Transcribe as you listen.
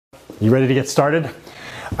You ready to get started?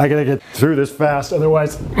 I gotta get through this fast,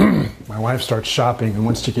 otherwise my wife starts shopping, and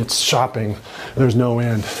once she gets shopping, there's no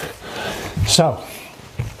end. So,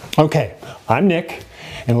 okay, I'm Nick.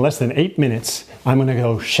 In less than 8 minutes, I'm gonna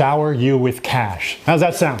go shower you with cash. How's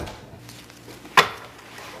that sound?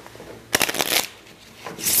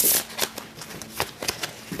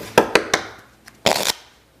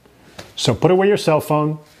 So put away your cell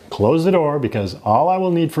phone, close the door, because all I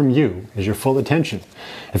will need from you is your full attention.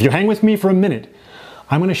 If you hang with me for a minute,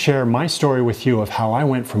 I'm going to share my story with you of how I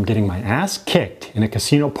went from getting my ass kicked in a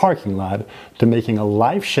casino parking lot to making a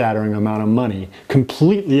life-shattering amount of money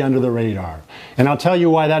completely under the radar. And I'll tell you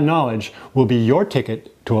why that knowledge will be your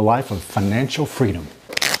ticket to a life of financial freedom.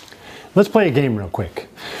 Let's play a game real quick.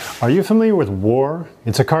 Are you familiar with War?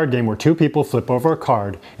 It's a card game where two people flip over a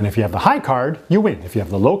card, and if you have the high card, you win. If you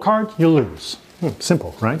have the low card, you lose.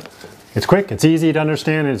 Simple, right? It's quick, it's easy to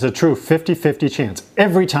understand, and it's a true 50-50 chance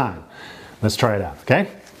every time. Let's try it out, okay?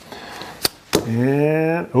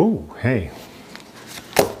 And, oh, hey.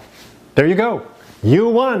 There you go. You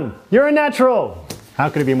won. You're a natural. How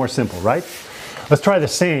could it be more simple, right? Let's try the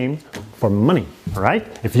same for money, all right?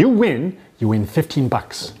 If you win 15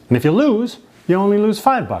 bucks. And if you lose, you only lose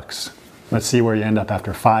 5 bucks. Let's see where you end up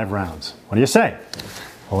after 5 rounds. What do you say?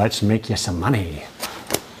 Let's make you some money.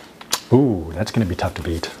 Ooh, that's gonna be tough to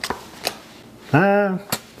beat.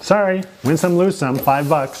 Sorry, win some, lose some, 5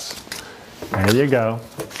 bucks. There you go.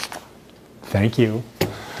 Thank you.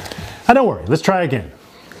 Don't worry, let's try again.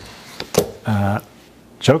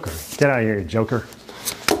 Joker, get out of here, Joker.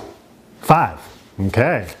 5,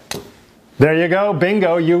 okay. There you go,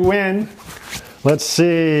 bingo, you win. Let's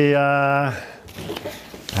see,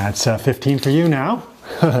 that's 15 for you now.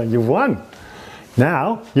 You won.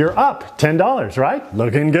 Now, you're up $10, right?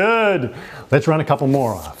 Looking good. Let's run a couple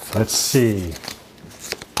more off. Let's see.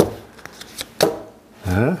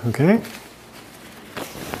 Okay.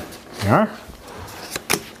 There you are.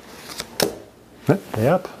 Stay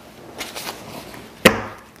up.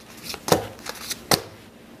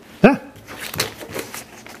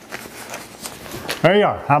 There you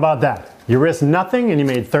are. How about that? You risked nothing and you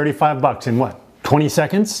made 35 bucks in what? 20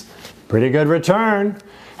 seconds? Pretty good return.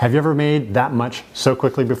 Have you ever made that much so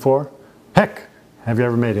quickly before? Heck, have you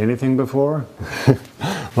ever made anything before?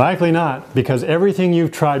 Likely not, because everything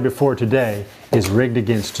you've tried before today is rigged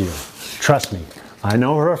against you. Trust me, I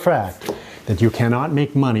know for a fact that you cannot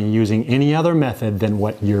make money using any other method than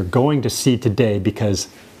what you're going to see today, because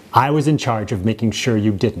I was in charge of making sure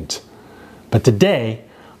you didn't. But today,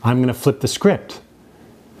 I'm going to flip the script.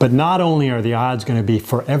 But not only are the odds going to be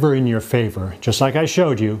forever in your favor, just like I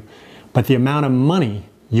showed you, but the amount of money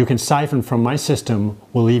you can siphon from my system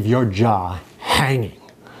will leave your jaw hanging.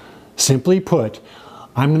 Simply put,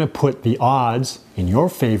 I'm going to put the odds in your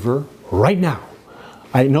favor right now.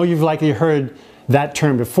 I know you've likely heard that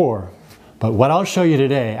term before, but what I'll show you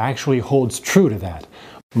today actually holds true to that.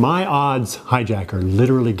 My odds hijacker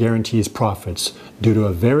literally guarantees profits due to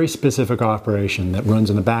a very specific operation that runs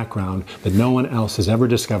in the background that no one else has ever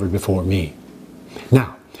discovered before me.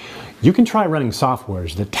 Now, you can try running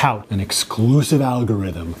softwares that tout an exclusive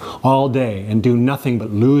algorithm all day and do nothing but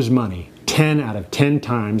lose money 10 out of 10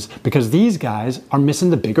 times, because these guys are missing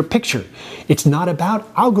the bigger picture. It's not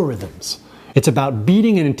about algorithms. It's about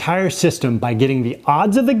beating an entire system by getting the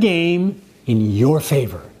odds of the game in your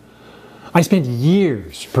favor. I spent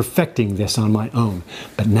years perfecting this on my own,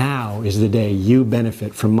 but now is the day you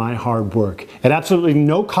benefit from my hard work at absolutely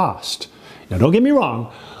no cost. Now don't get me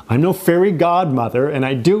wrong, I'm no fairy godmother, and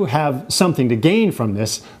I do have something to gain from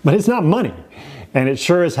this, but it's not money, and it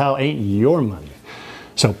sure as hell ain't your money.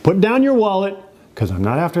 So put down your wallet, because I'm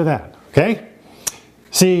not after that, okay?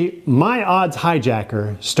 See, my odds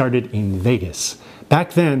hijacker started in Vegas.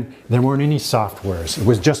 Back then, there weren't any softwares. It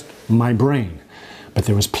was just my brain. But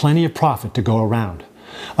there was plenty of profit to go around.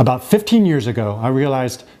 About 15 years ago, I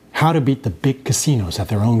realized how to beat the big casinos at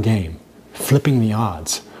their own game, flipping the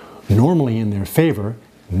odds, normally in their favor,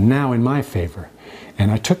 now in my favor. And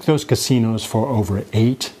I took those casinos for over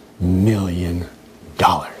 $8 million.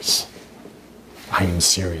 I am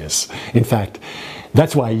serious. In fact,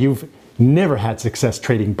 that's why you've never had success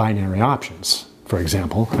trading binary options. For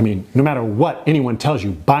example, I mean, no matter what anyone tells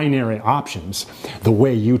you, binary options, the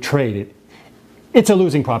way you trade it, it's a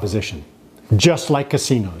losing proposition, just like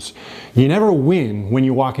casinos. You never win when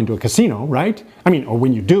you walk into a casino, right? I mean, or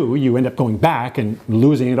when you do, you end up going back and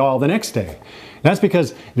losing it all the next day. That's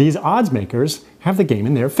because these odds makers have the game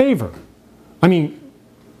in their favor. I mean,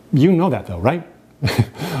 you know that though, right?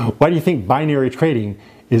 Why do you think binary trading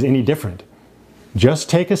is any different? Just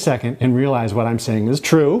take a second and realize what I'm saying is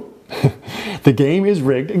true. The game is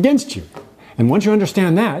rigged against you. And once you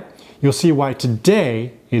understand that, you'll see why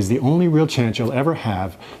today is the only real chance you'll ever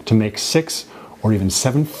have to make 6 or even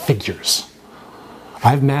 7 figures.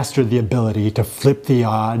 I've mastered the ability to flip the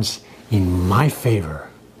odds in my favor.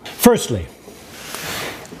 Firstly,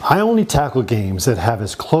 I only tackle games that have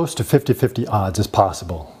as close to 50-50 odds as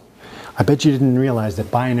possible. I bet you didn't realize that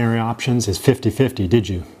binary options is 50-50, did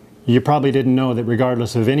you? You probably didn't know that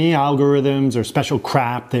regardless of any algorithms or special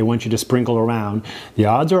crap they want you to sprinkle around, the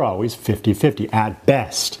odds are always 50-50 at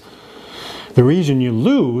best. The reason you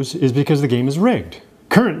lose is because the game is rigged.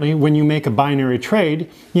 Currently, when you make a binary trade,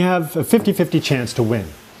 you have a 50-50 chance to win.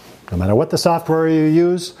 No matter what the software you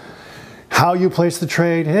use, how you place the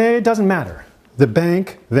trade, it doesn't matter. The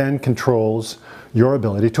bank then controls your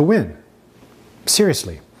ability to win.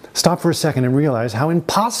 Seriously, stop for a second and realize how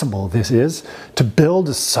impossible this is to build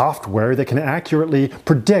a software that can accurately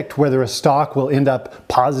predict whether a stock will end up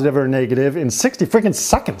positive or negative in 60 freaking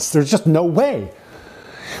seconds. There's just no way.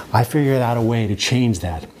 I figured out a way to change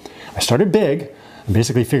that. I started big and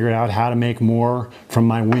basically figured out how to make more from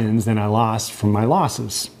my wins than I lost from my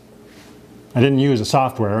losses. I didn't use a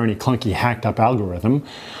software or any clunky hacked up algorithm.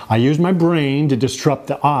 I used my brain to disrupt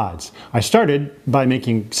the odds. I started by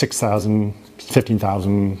making 6,000,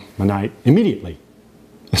 15,000 a night immediately.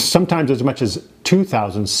 Sometimes as much as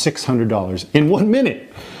 $2,600 in 1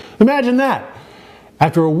 minute. Imagine that.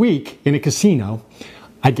 After a week in a casino,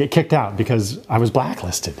 I'd get kicked out because I was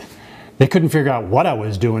blacklisted. They couldn't figure out what I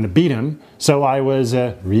was doing to beat him, so I was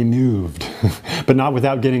removed. But not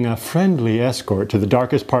without getting a friendly escort to the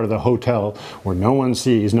darkest part of the hotel where no one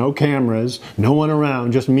sees, no cameras, no one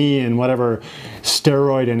around, just me and whatever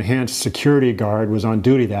steroid-enhanced security guard was on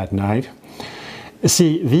duty that night.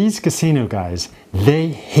 See, these casino guys, they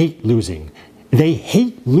hate losing. They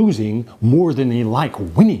hate losing more than they like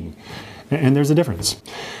winning. And there's a difference.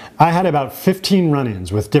 I had about 15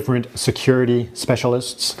 run-ins with different security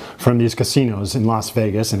specialists from these casinos in Las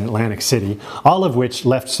Vegas and Atlantic City, all of which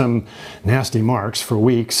left some nasty marks for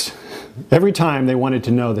weeks. Every time they wanted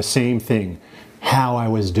to know the same thing, how I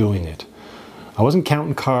was doing it. I wasn't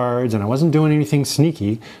counting cards and I wasn't doing anything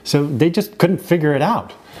sneaky, so they just couldn't figure it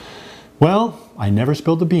out. Well, I never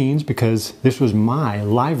spilled the beans because this was my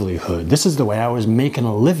livelihood. This is the way I was making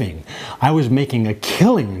a living. I was making a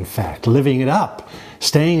killing, in fact, living it up.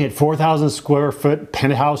 Staying at 4,000 square foot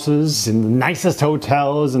penthouses in the nicest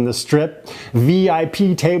hotels in the Strip,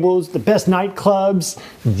 VIP tables, the best nightclubs,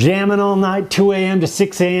 jamming all night, 2 a.m. to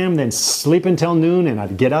 6 a.m., then sleep until noon, and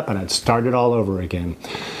I'd get up and I'd start it all over again.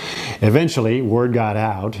 Eventually, word got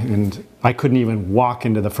out, and I couldn't even walk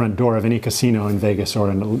into the front door of any casino in Vegas or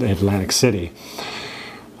in Atlantic City.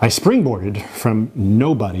 I springboarded from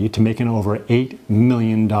nobody to making over $8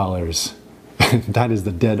 million. That is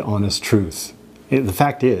the dead honest truth. The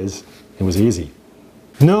fact is, it was easy.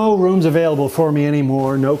 No rooms available for me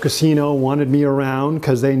anymore. No casino wanted me around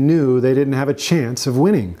because they knew they didn't have a chance of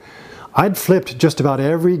winning. I'd flipped just about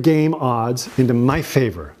every game odds into my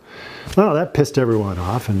favor. Well, that pissed everyone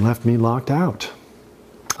off and left me locked out.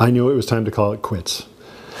 I knew it was time to call it quits.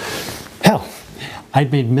 Hell,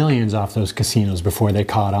 I'd made millions off those casinos before they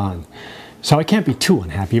caught on. So I can't be too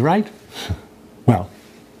unhappy, right? Well,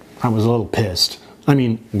 I was a little pissed. I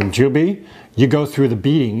mean, wouldn't you be? You go through the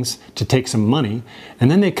beatings to take some money,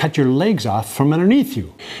 and then they cut your legs off from underneath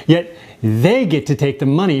you. Yet they get to take the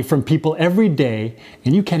money from people every day,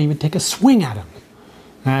 and you can't even take a swing at them.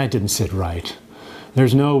 That didn't sit right.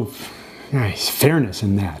 There's no fairness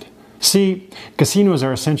in that. See, casinos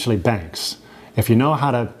are essentially banks. If you know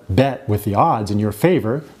how to bet with the odds in your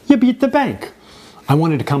favor, you beat the bank. I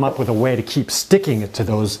wanted to come up with a way to keep sticking it to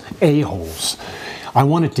those a-holes. I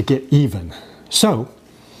wanted to get even. So,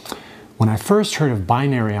 when I first heard of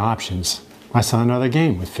binary options, I saw another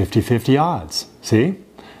game with 50-50 odds. See?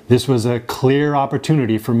 This was a clear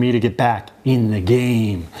opportunity for me to get back in the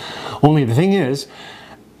game. Only the thing is,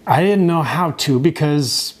 I didn't know how to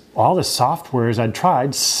because all the softwares I'd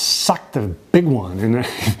tried sucked the big one, and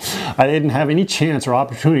I didn't have any chance or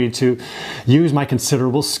opportunity to use my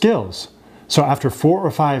considerable skills. So after 4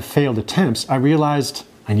 or 5 failed attempts, I realized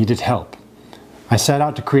I needed help. I set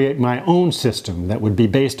out to create my own system that would be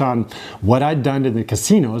based on what I'd done to the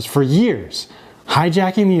casinos for years,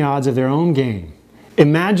 hijacking the odds of their own game.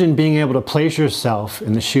 Imagine being able to place yourself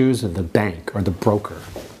in the shoes of the bank or the broker.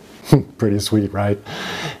 Pretty sweet, right?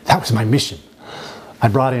 That was my mission. I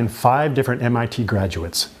brought in 5 different MIT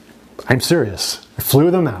graduates. I'm serious. I flew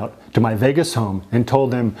them out to my Vegas home and told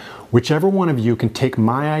them, whichever one of you can take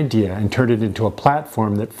my idea and turn it into a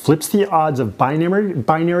platform that flips the odds of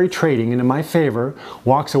binary trading into my favor,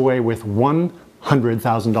 walks away with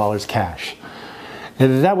 $100,000 cash.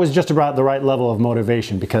 And that was just about the right level of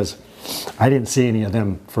motivation because I didn't see any of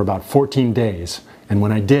them for about 14 days, and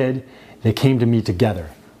when I did, they came to me together.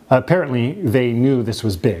 Apparently, they knew this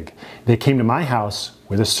was big. They came to my house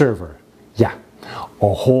with a server. Yeah,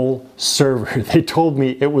 a whole server. They told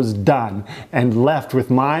me it was done and left with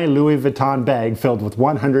my Louis Vuitton bag filled with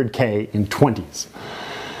 100K in 20s.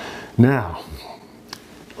 Now,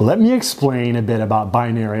 let me explain a bit about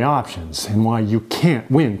binary options and why you can't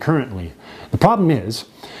win currently. The problem is,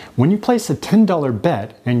 when you place a $10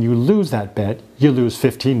 bet and you lose that bet, you lose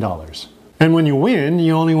 $15. And when you win,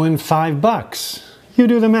 you only win $5. You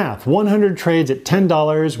do the math. 100 trades at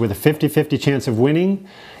 $10 with a 50-50 chance of winning,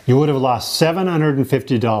 you would have lost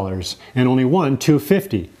 $750 and only won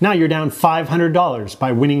 $250. Now you're down $500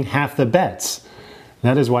 by winning half the bets.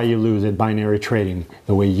 That is why you lose at binary trading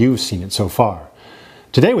the way you've seen it so far.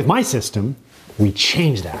 Today with my system, we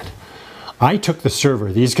changed that. I took the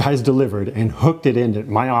server these guys delivered and hooked it into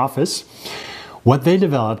my office. What they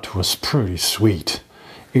developed was pretty sweet.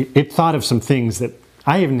 It thought of some things that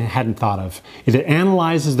I even hadn't thought of. It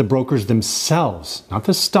analyzes the brokers themselves, not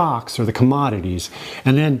the stocks or the commodities,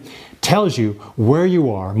 and then tells you where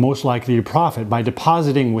you are most likely to profit by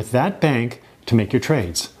depositing with that bank to make your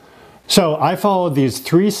trades. So I followed these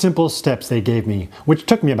 3 simple steps they gave me, which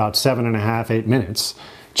took me about 7.5, 8 minutes.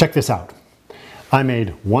 Check this out. I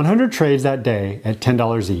made 100 trades that day at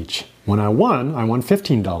 $10 each. When I won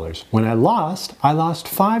 $15. When I lost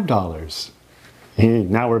 $5.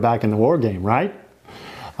 Now we're back in the war game, right?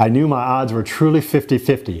 I knew my odds were truly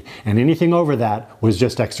 50-50, and anything over that was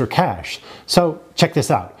just extra cash. So check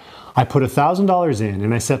this out. I put $1,000 in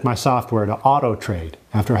and I set my software to auto trade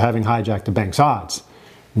after having hijacked the bank's odds.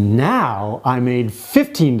 Now I made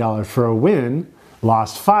 $15 for a win,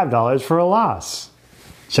 lost $5 for a loss.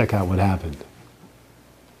 Check out what happened.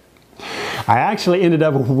 I actually ended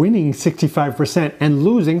up winning 65% and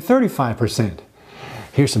losing 35%.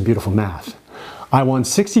 Here's some beautiful math. I won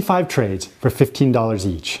 65 trades for $15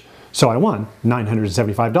 each. So I won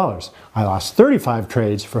 $975. I lost 35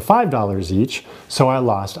 trades for $5 each, so I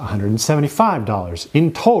lost $175.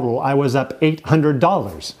 In total, I was up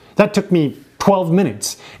 $800. That took me 12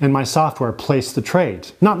 minutes, and my software placed the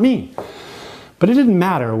trades, not me. But it didn't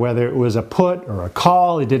matter whether it was a put or a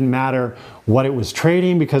call, it didn't matter what it was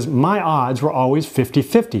trading because my odds were always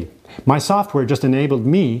 50-50. My software just enabled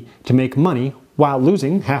me to make money while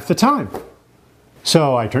losing half the time.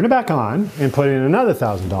 So I turned it back on and put in another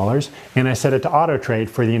 $1,000 and I set it to auto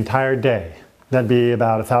trade for the entire day. That'd be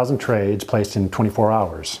about 1,000 trades placed in 24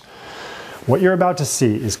 hours. What you're about to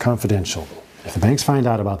see is confidential. If the banks find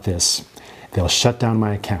out about this, they'll shut down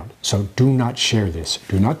my account. So do not share this.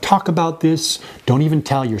 Do not talk about this. Don't even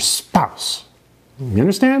tell your spouse. You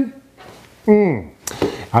understand?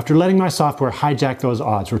 After letting my software hijack those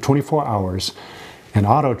odds for 24 hours and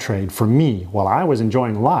auto trade for me while I was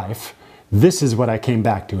enjoying life, this is what I came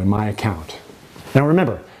back to in my account. Now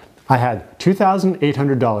remember, I had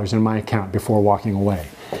 $2,800 in my account before walking away.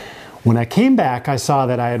 When I came back, I saw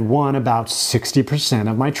that I had won about 60%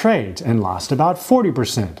 of my trades and lost about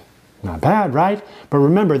 40%. Not bad, right? But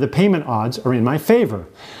remember, the payment odds are in my favor.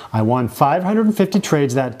 I won 550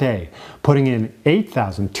 trades that day, putting in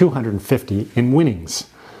 8,250 in winnings.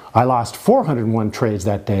 I lost 401 trades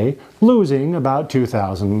that day, losing about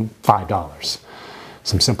 $2,005.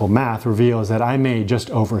 Some simple math reveals that I made just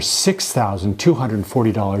over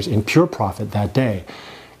 $6,240 in pure profit that day,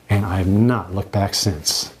 and I have not looked back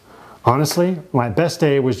since. Honestly, my best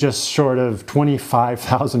day was just short of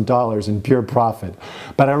 $25,000 in pure profit,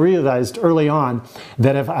 but I realized early on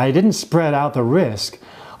that if I didn't spread out the risk,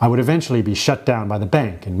 I would eventually be shut down by the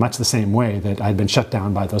bank in much the same way that I'd been shut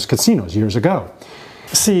down by those casinos years ago.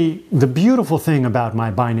 See, the beautiful thing about my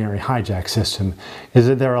binary hijack system is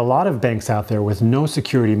that there are a lot of banks out there with no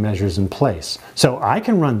security measures in place. So I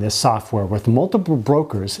can run this software with multiple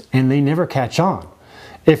brokers and they never catch on.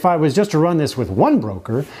 If I was just to run this with one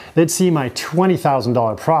broker, they'd see my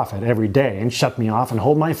 $20,000 profit every day and shut me off and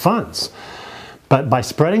hold my funds. But by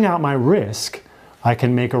spreading out my risk, I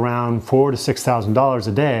can make around $4,000 to $6,000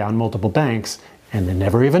 a day on multiple banks and they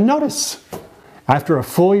never even notice. After a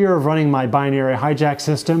full year of running my binary hijack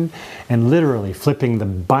system and literally flipping the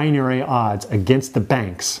binary odds against the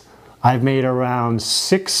banks, I've made around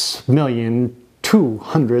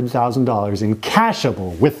 $6,200,000 in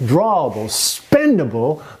cashable, withdrawable,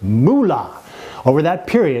 spendable moolah. Over that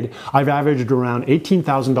period, I've averaged around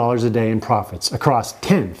 $18,000 a day in profits across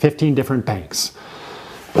 10, 15 different banks.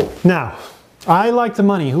 Now, I like the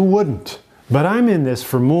money, who wouldn't? But I'm in this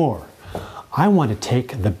for more. I want to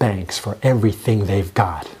take the banks for everything they've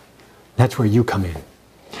got. That's where you come in.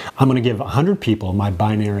 I'm going to give 100 people my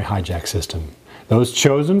binary hijack system. those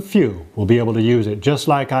chosen few will be able to use it just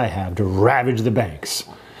like I have to ravage the banks.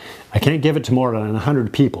 I can't give it to more than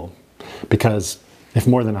 100 people, because if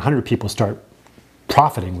more than 100 people start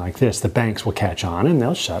profiting like this, the banks will catch on and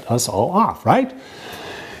they'll shut us all off, right?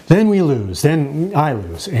 Then we lose, then I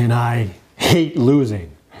lose, and I hate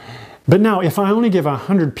losing. But now, if I only give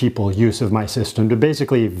 100 people use of my system to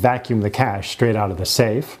basically vacuum the cash straight out of the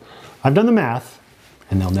safe, I've done the math,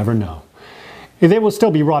 and they'll never know. They will still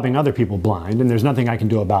be robbing other people blind, and there's nothing I can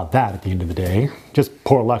do about that at the end of the day. Just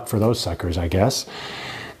poor luck for those suckers, I guess.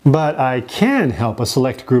 But I can help a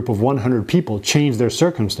select group of 100 people change their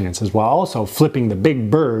circumstances while also flipping the big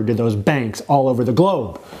bird to those banks all over the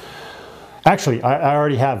globe. Actually, I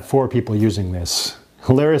already have 4 people using this.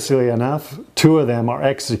 Hilariously enough, 2 of them are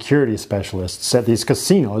ex-security specialists at these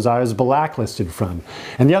casinos I was blacklisted from.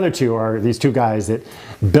 And the other 2 are these 2 guys that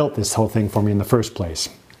built this whole thing for me in the first place.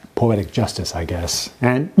 Poetic justice, I guess.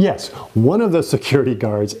 And yes, one of the security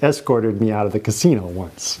guards escorted me out of the casino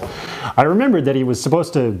once. I remembered that he was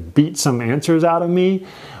supposed to beat some answers out of me,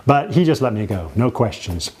 but he just let me go, no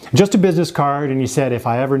questions. Just a business card, and he said if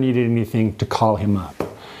I ever needed anything to call him up.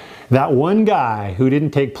 That one guy who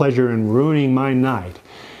didn't take pleasure in ruining my night,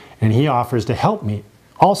 and he offers to help me.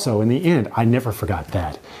 Also, in the end, I never forgot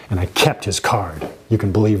that, and I kept his card. You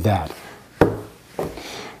can believe that.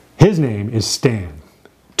 His name is Stan.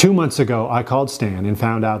 2 months ago, I called Stan and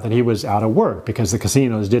found out that he was out of work because the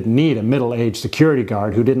casinos didn't need a middle-aged security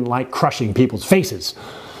guard who didn't like crushing people's faces.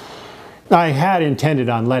 I had intended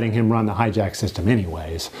on letting him run the hijack system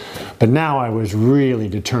anyways, but now I was really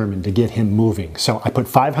determined to get him moving, so I put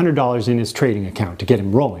 $500 in his trading account to get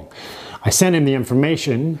him rolling. I sent him the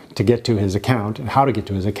information to get to his account and how to get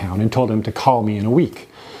to his account and told him to call me in a week.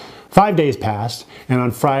 5 days passed, and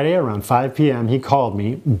on Friday around 5 p.m. he called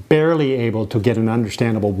me, barely able to get an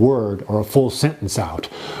understandable word or a full sentence out.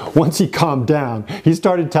 Once he calmed down, he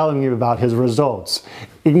started telling me about his results.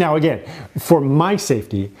 Now again, for my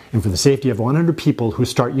safety and for the safety of 100 people who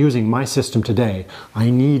start using my system today, I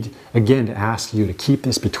need again to ask you to keep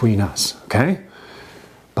this between us, okay?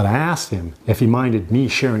 But I asked him if he minded me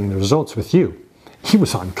sharing the results with you. He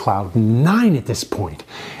was on cloud 9 at this point,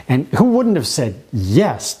 and who wouldn't have said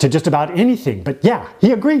yes to just about anything? But yeah,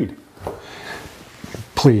 he agreed.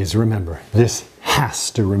 Please remember, this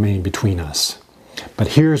has to remain between us. But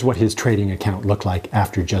here's what his trading account looked like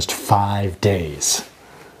after just 5 days.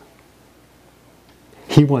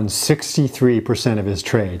 He won 63% of his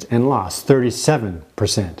trades and lost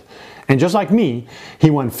 37%. And just like me,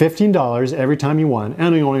 he won $15 every time he won,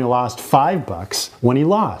 and he only lost $5 when he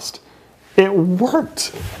lost. It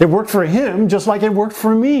worked. It worked for him just like it worked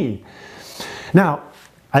for me. Now,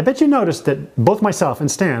 I bet you noticed that both myself and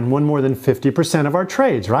Stan won more than 50% of our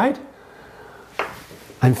trades, right?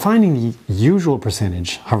 I'm finding the usual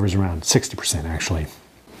percentage hovers around 60% actually.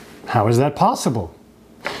 How is that possible?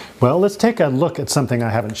 Well, let's take a look at something I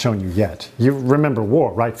haven't shown you yet. You remember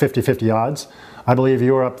war, right? 50-50 odds. I believe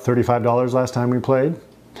you were up $35 last time we played.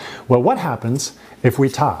 Well, what happens if we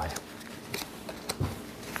tie?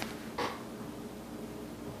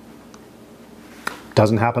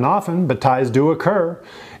 Doesn't happen often, but ties do occur.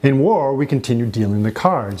 In war, we continue dealing the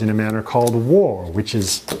cards in a manner called war, which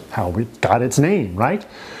is how we got its name, right?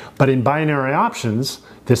 But in binary options,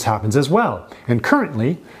 this happens as well. And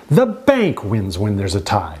currently, the bank wins when there's a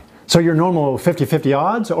tie. So your normal 50-50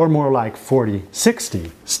 odds are more like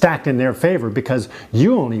 40-60, stacked in their favor because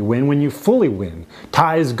you only win when you fully win.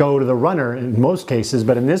 Ties go to the runner in most cases,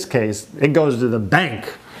 but in this case, it goes to the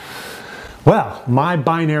bank. Well, my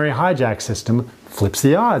binary hijack system flips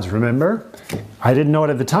the odds, remember? I didn't know it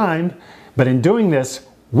at the time, but in doing this,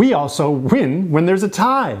 we also win when there's a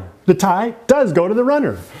tie. The tie does go to the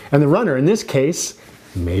runner, and the runner in this case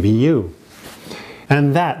may be you.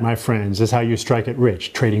 And that, my friends, is how you strike it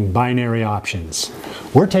rich, trading binary options.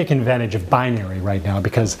 We're taking advantage of binary right now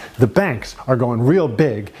because the banks are going real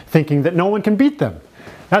big, thinking that no one can beat them.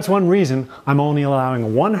 That's one reason I'm only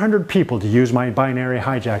allowing 100 people to use my binary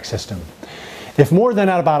hijack system. If more than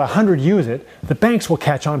about 100 use it, the banks will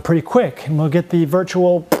catch on pretty quick and we'll get the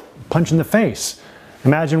virtual punch in the face.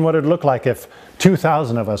 Imagine what it would look like if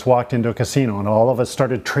 2,000 of us walked into a casino and all of us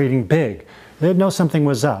started trading big. They'd know something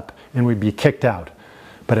was up and we'd be kicked out.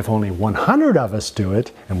 But if only 100 of us do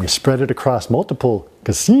it and we spread it across multiple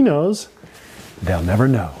casinos, they'll never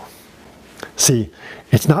know. See,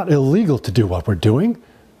 it's not illegal to do what we're doing.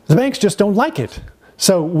 The banks just don't like it.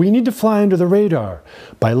 So we need to fly under the radar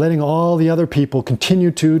by letting all the other people continue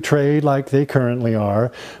to trade like they currently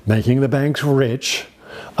are, making the banks rich.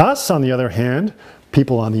 Us, on the other hand,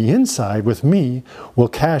 People on the inside with me will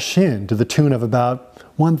cash in to the tune of about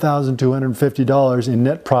 $1,250 in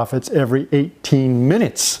net profits every 18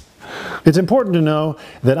 minutes. It's important to know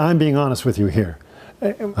that I'm being honest with you here.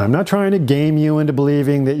 I'm not trying to game you into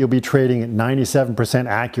believing that you'll be trading at 97%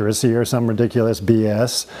 accuracy or some ridiculous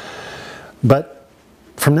BS. But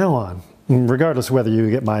from now on, regardless of whether you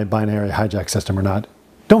get my binary hijack system or not,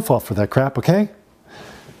 don't fall for that crap, okay?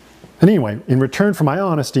 And anyway, in return for my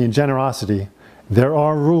honesty and generosity, there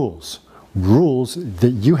are rules. Rules that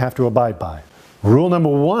you have to abide by. Rule number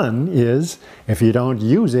 1 is, if you don't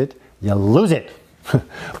use it, you lose it.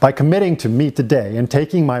 By committing to me today and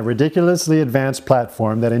taking my ridiculously advanced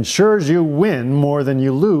platform that ensures you win more than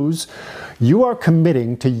you lose, you are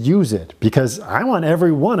committing to use it, because I want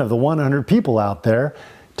every one of the 100 people out there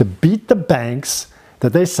to beat the banks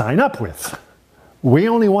that they sign up with. We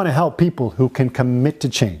only want to help people who can commit to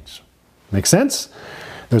change. Make sense?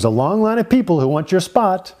 There's a long line of people who want your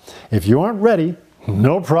spot. If you aren't ready,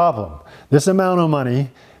 no problem. This amount of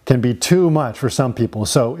money can be too much for some people.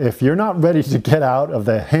 So if you're not ready to get out of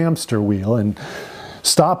the hamster wheel and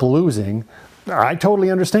stop losing, I totally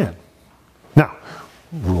understand. Now,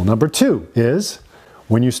 rule number 2 is,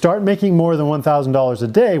 when you start making more than $1,000 a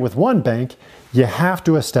day with one bank, you have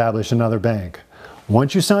to establish another bank.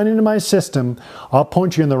 Once you sign into my system, I'll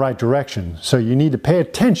point you in the right direction, so you need to pay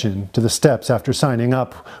attention to the steps after signing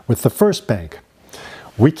up with the first bank.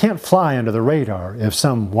 We can't fly under the radar if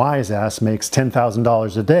some wise ass makes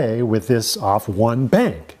 $10,000 a day with this off one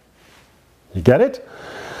bank. You get it?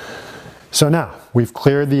 So now, we've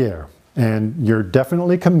cleared the air, and you're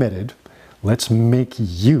definitely committed. Let's make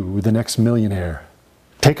you the next millionaire.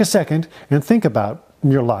 Take a second and think about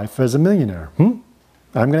your life as a millionaire. I'm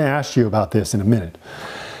going to ask you about this in a minute.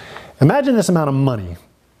 Imagine this amount of money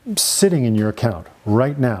sitting in your account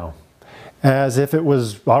right now, as if it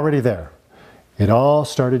was already there. It all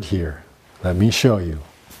started here. Let me show you.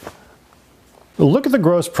 Look at the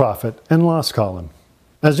gross profit and loss column.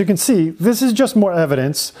 As you can see, this is just more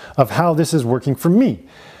evidence of how this is working for me.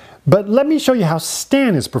 But let me show you how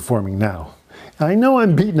Stan is performing now. I know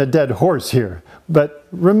I'm beating a dead horse here, but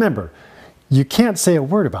remember, you can't say a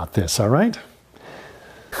word about this, all right?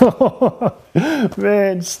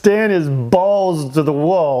 Man, Stan is balls to the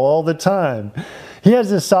wall all the time. He has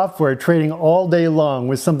this software trading all day long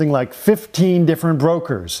with something like 15 different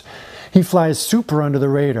brokers. He flies super under the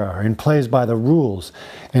radar and plays by the rules,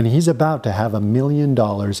 and he's about to have $1 million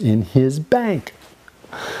in his bank.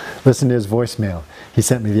 Listen to his voicemail he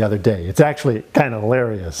sent me the other day. It's actually kind of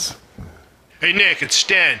hilarious. Hey Nick, it's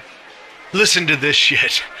Stan. Listen to this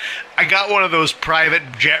shit. I got one of those private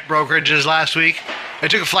jet brokerages last week. I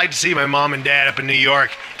took a flight to see my mom and dad up in New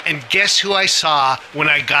York, and guess who I saw when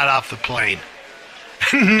I got off the plane?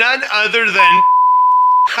 None other than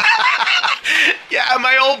yeah,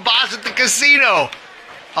 my old boss at the casino.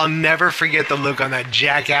 I'll never forget the look on that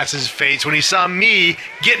jackass's face when he saw me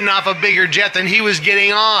getting off a bigger jet than he was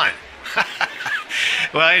getting on.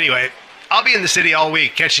 Well, anyway, I'll be in the city all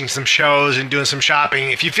week catching some shows and doing some shopping.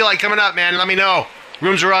 If you feel like coming up, man, let me know.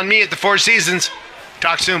 Rooms are on me at the Four Seasons.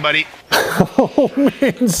 Talk soon, buddy. Oh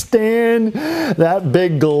man, Stan, that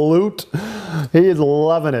big galoot, he's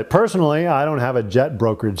loving it. Personally, I don't have a jet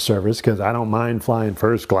brokerage service because I don't mind flying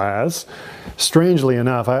first class. Strangely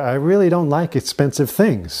enough, I really don't like expensive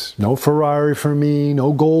things. No Ferrari for me,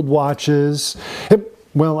 no gold watches.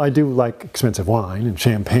 Well, I do like expensive wine and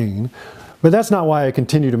champagne, but that's not why I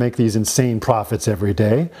continue to make these insane profits every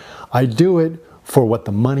day. I do it for what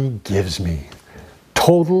the money gives me.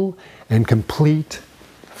 Total and complete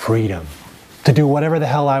freedom to do whatever the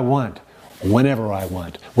hell I want, whenever I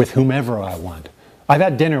want, with whomever I want. I've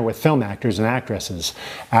had dinner with film actors and actresses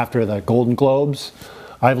after the Golden Globes.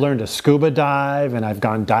 I've learned to scuba dive, and I've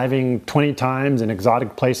gone diving 20 times in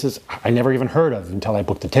exotic places I never even heard of until I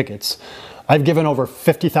booked the tickets. I've given over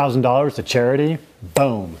 $50,000 to charity,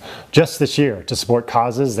 boom, just this year to support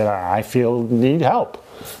causes that I feel need help.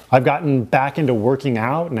 I've gotten back into working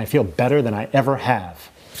out, and I feel better than I ever have.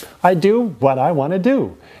 I do what I want to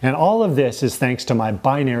do. And all of this is thanks to my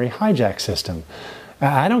binary hijack system.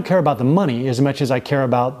 I don't care about the money as much as I care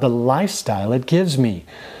about the lifestyle it gives me.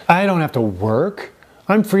 I don't have to work.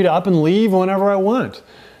 I'm free to up and leave whenever I want.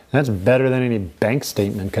 That's better than any bank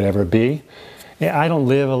statement could ever be. I don't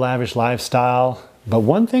live a lavish lifestyle, but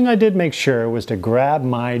one thing I did make sure was to grab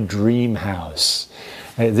my dream house.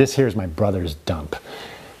 This here's my brother's dump.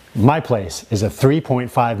 My place is a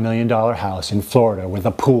 $3.5 million house in Florida with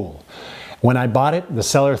a pool. When I bought it, the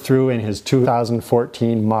seller threw in his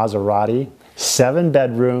 2014 Maserati, 7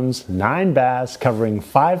 bedrooms, 9 baths, covering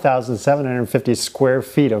 5,750 square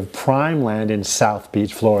feet of prime land in South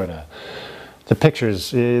Beach, Florida. The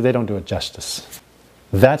pictures, they don't do it justice.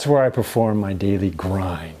 That's where I perform my daily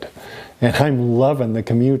grind. And I'm loving the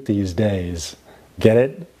commute these days. Get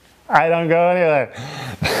it? I don't go anywhere.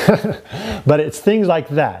 But it's things like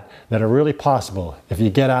that that are really possible if you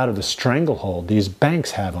get out of the stranglehold these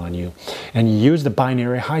banks have on you and you use the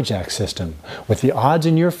binary hijack system. With the odds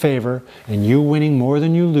in your favor and you winning more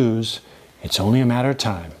than you lose, it's only a matter of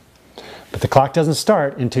time. But the clock doesn't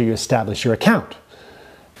start until you establish your account.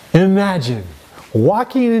 Imagine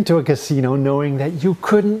walking into a casino knowing that you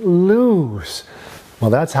couldn't lose.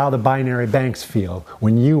 Well, that's how the binary banks feel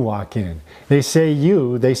when you walk in. They see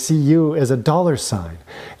you as a dollar sign.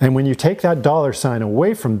 And when you take that dollar sign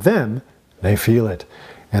away from them, they feel it.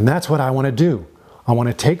 And that's what I want to do. I want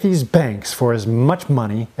to take these banks for as much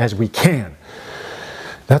money as we can.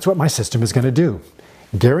 That's what my system is going to do.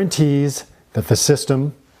 Guarantees that the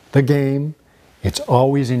system, the game, it's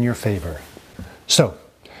always in your favor. So,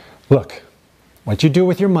 look, what you do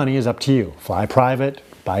with your money is up to you. Fly private,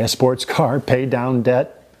 buy a sports car, pay down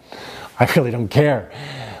debt. I really don't care.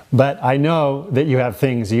 But I know that you have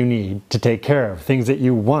things you need to take care of, things that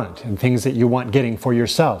you want and things that you want getting for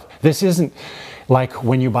yourself. This isn't like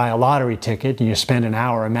when you buy a lottery ticket and you spend an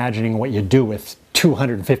hour imagining what you do with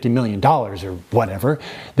 $250 million or whatever.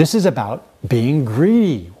 This is about being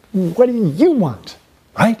greedy. What do you want,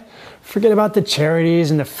 right? Forget about the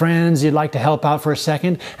charities and the friends you'd like to help out for a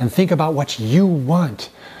second and think about what you want.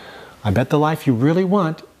 I bet the life you really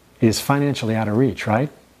want is financially out of reach, right?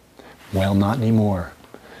 Well, not anymore.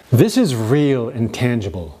 This is real and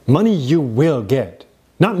tangible. Money you will get.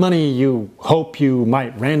 Not money you hope you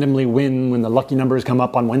might randomly win when the lucky numbers come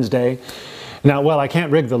up on Wednesday. Now, well, I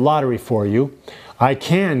can't rig the lottery for you. I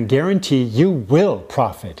can guarantee you will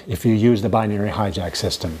profit if you use the binary hijack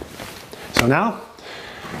system. So now,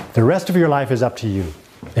 the rest of your life is up to you.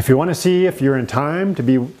 If you want to see if you're in time to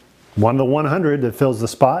be one of the 100 that fills the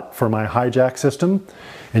spot for my hijack system,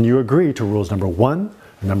 and you agree to rules number 1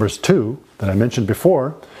 and numbers 2 that I mentioned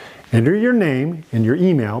before, enter your name and your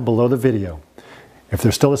email below the video. If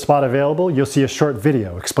there's still a spot available, you'll see a short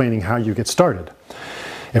video explaining how you get started.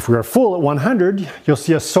 If we are full at 100, you'll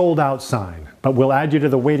see a sold out sign, but we'll add you to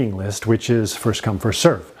the waiting list, which is first come, first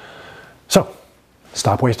serve. So,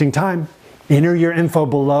 stop wasting time. Enter your info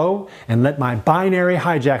below and let my binary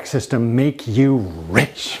hijack system make you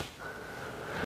rich.